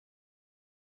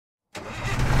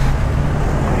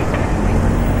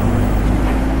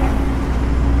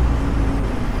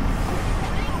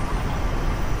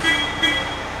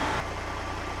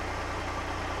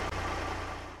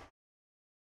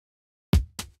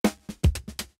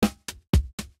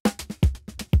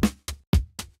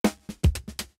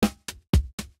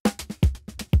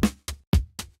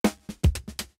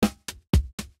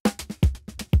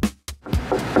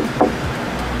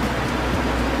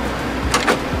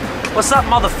What's up,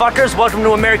 motherfuckers? Welcome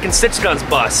to American Sixgun's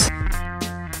bus.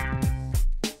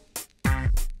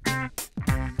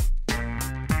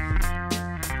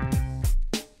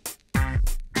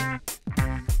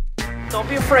 Don't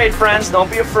be afraid, friends. Don't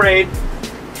be afraid.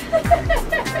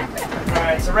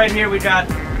 Alright, so right here we got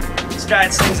this guy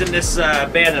that sings in this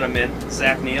band that I'm in,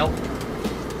 Zach Neal.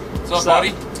 What's up,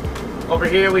 buddy? Over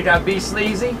here we got B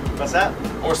Sleazy. What's that?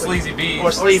 Or Sleazy Bees.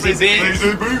 Or Sleazy Bees.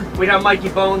 We got Mikey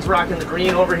Bones rocking the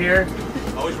green over here.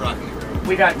 Always rocking the green.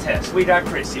 We got Tess, we got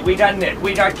Chrissy, we got Nick,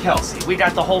 we got Kelsey. We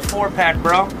got the whole 4-pack,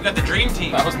 bro. We got the dream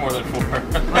team. That was more than 4.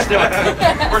 Let's do it.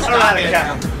 We're out of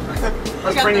count.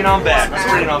 Let's bring it on back. Let's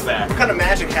bring it on back. What kind of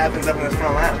magic happens up in this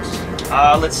front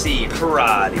lounge? Let's see.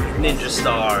 Karate, ninja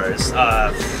stars.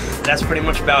 That's pretty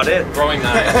much about it. Throwing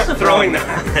knives. Throwing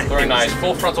knives. Throwing knives.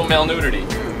 Full frontal male nudity.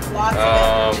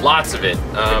 Lots of it.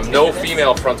 No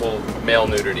female frontal male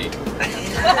nudity.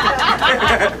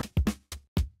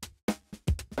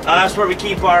 That's where we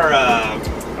keep our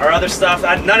other stuff.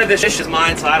 None of this is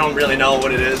mine, so I don't really know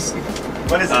what it is.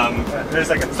 What is it? There's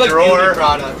like a like drawer.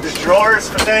 product. There's drawers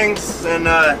for things and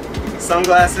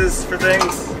sunglasses for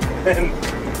things. And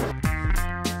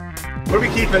what do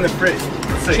we keep in the fridge?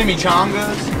 Let's see.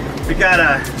 Chimichangas. We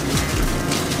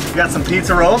got some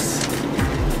pizza rolls.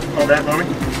 Hold that for me.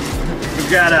 We've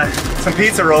got some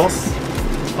pizza rolls.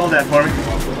 Hold that for me.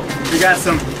 We got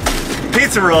some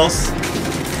pizza rolls.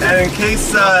 And in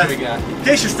case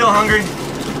you're still hungry,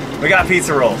 we got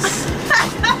pizza rolls.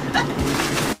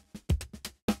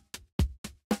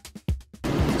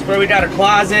 This is where we got a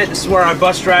closet. This is where our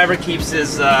bus driver keeps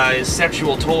his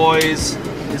sexual toys,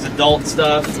 his adult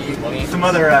stuff. Some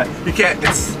other you can't.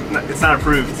 It's not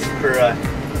approved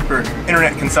for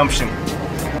internet consumption.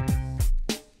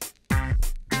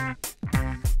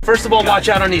 First of all, watch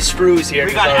out on these screws here.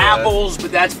 We got apples,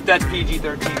 but that's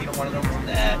PG-13. You don't want to know about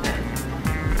that.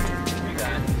 We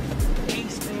got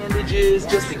ace bandages,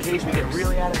 just in case we get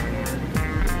really out of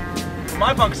hand.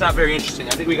 My bunk's not very interesting.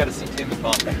 I think we got to see Tim's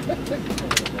bunk.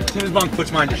 Tim's bunk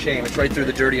puts mine to shame. It's right through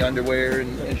the dirty underwear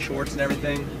and shorts and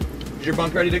everything. Is your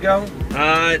bunk ready to go?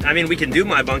 I mean, we can do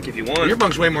my bunk if you want. Well, your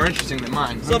bunk's way more interesting than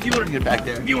mine. So if you want to get back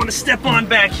there, if you want to step on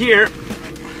back here,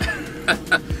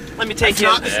 let me take that's you.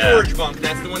 not the storage bunk.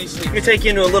 That's the one you sleep. Let me take you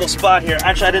into a little spot here.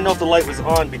 Actually, I didn't know if the light was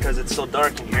on because it's so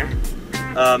dark in here.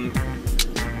 I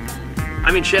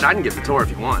mean, shit, I can give the tour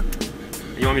if you want.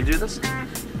 You want me to do this?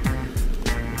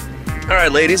 All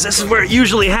right, ladies, this is where it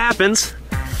usually happens.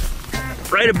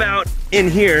 Right about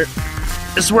in here.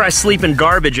 This is where I sleep in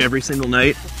garbage every single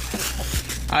night.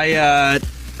 I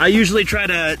usually try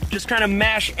to just kind of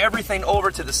mash everything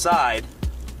over to the side.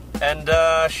 And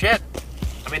shit,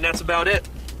 I mean, that's about it.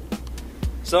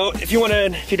 So if you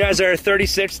guys are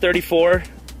 36, 34,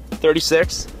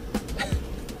 36. I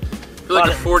feel like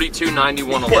a 42,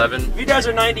 91, 11. If you guys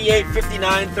are 98,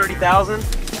 59, 30,000.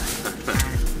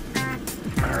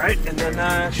 All right, and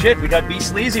then shit, we got B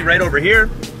Sleazy right over here.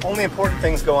 Only important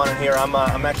things go on in here. I'm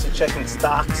actually checking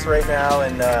stocks right now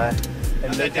and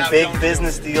making big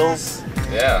business deals.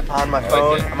 Yeah. On my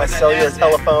phone, on my cellular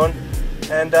telephone.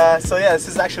 And so yeah, this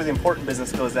is actually the important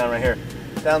business goes down right here.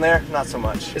 Down there, not so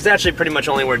much. It's actually pretty much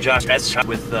only where Josh has shot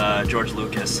with George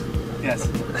Lucas. Yes.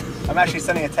 I'm actually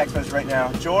sending a text message right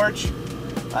now. George,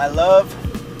 I love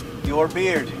your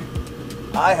beard.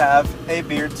 I have a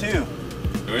beard too.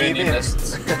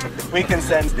 We can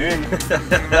send, dude.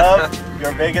 Love,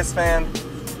 your biggest fan,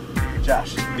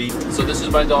 Josh. So this is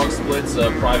my dog Split's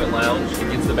private lounge. He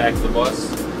gets the back of the bus.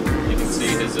 You can see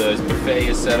his buffet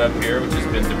is set up here, which has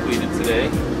been depleted today.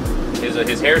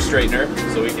 His hair straightener,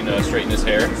 so we can straighten his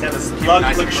hair. He's got this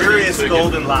luxurious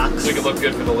golden locks. So he can look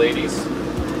good for the ladies.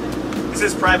 This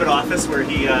is his private office where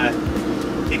he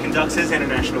conducts his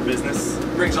international business.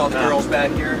 Brings all the girls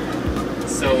back here.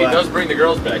 So he does bring the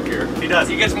girls back here. He does.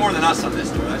 He gets more than us on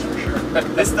this tour, that's for sure.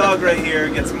 This dog right here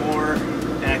gets more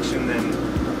action than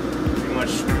pretty much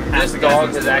half This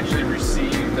dog has actually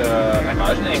received a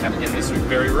name in this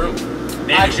very room.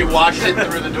 I actually watched it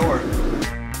through the door.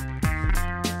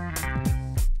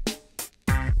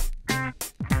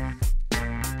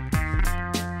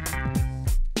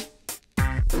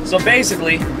 So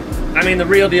basically, I mean, the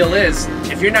real deal is,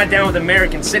 if you're not down with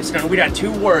American Sixgun, we got 2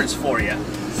 words for you.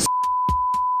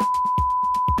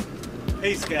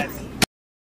 Peace, guys.